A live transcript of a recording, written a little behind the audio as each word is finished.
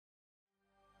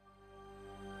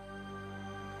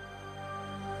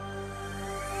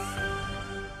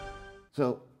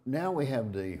So now we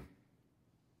have the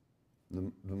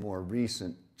more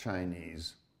recent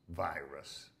Chinese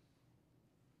virus.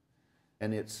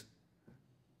 And it's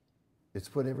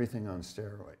put everything on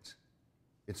steroids.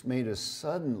 It's made us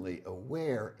suddenly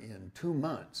aware in 2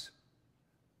 months.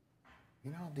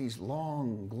 You know, these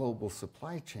long global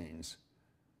supply chains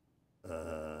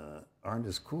aren't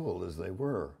as cool as they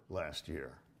were last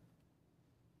year.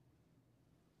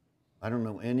 I don't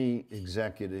know any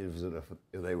executives that if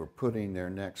they were putting their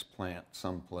next plant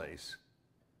someplace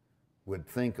would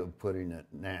think of putting it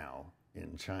now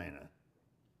in China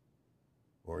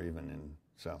or even in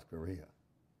South Korea.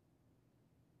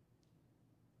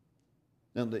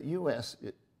 Now, the U.S.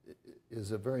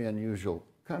 is a very unusual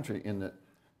country in that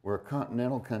we're a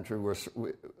continental country.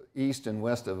 East and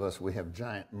west of us, we have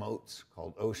giant moats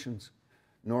called oceans.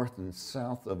 North and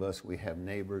south of us, we have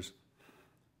neighbors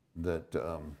that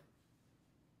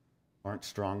aren't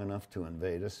strong enough to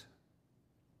invade us.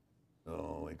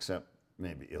 Oh, except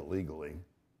maybe illegally,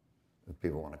 if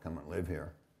people want to come and live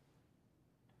here.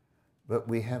 But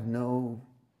we have no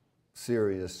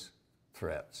serious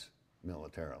threats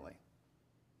militarily.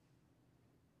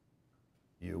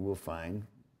 You will find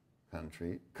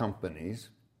companies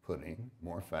putting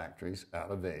more factories out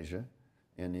of Asia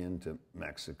and into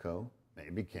Mexico,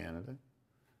 maybe Canada,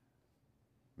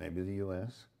 maybe the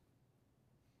US.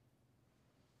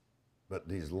 But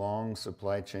these long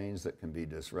supply chains that can be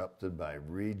disrupted by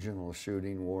regional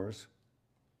shooting wars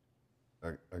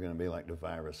are going to be like the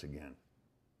virus again.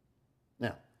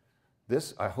 Now,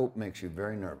 this, I hope, makes you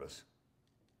very nervous.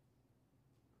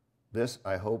 This,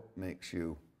 I hope, makes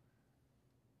you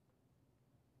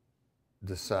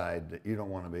decide that you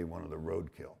don't want to be one of the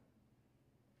roadkill.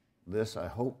 This, I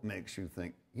hope, makes you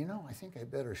think, you know, I think I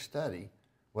better study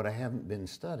what I haven't been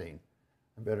studying.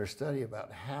 I better study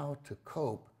about how to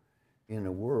cope in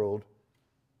a world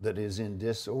that is in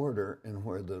disorder and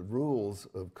where the rules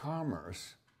of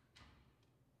commerce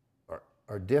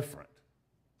are different.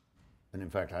 And in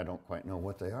fact, I don't quite know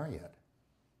what they are yet.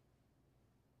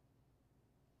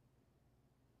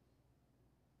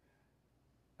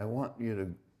 I want you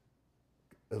to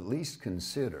at least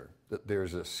consider that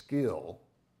there's a skill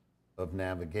of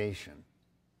navigation,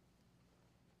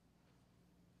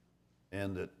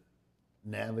 and that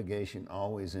navigation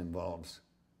always involves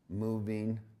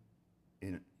moving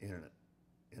in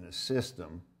a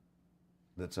system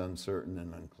that's uncertain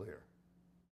and unclear.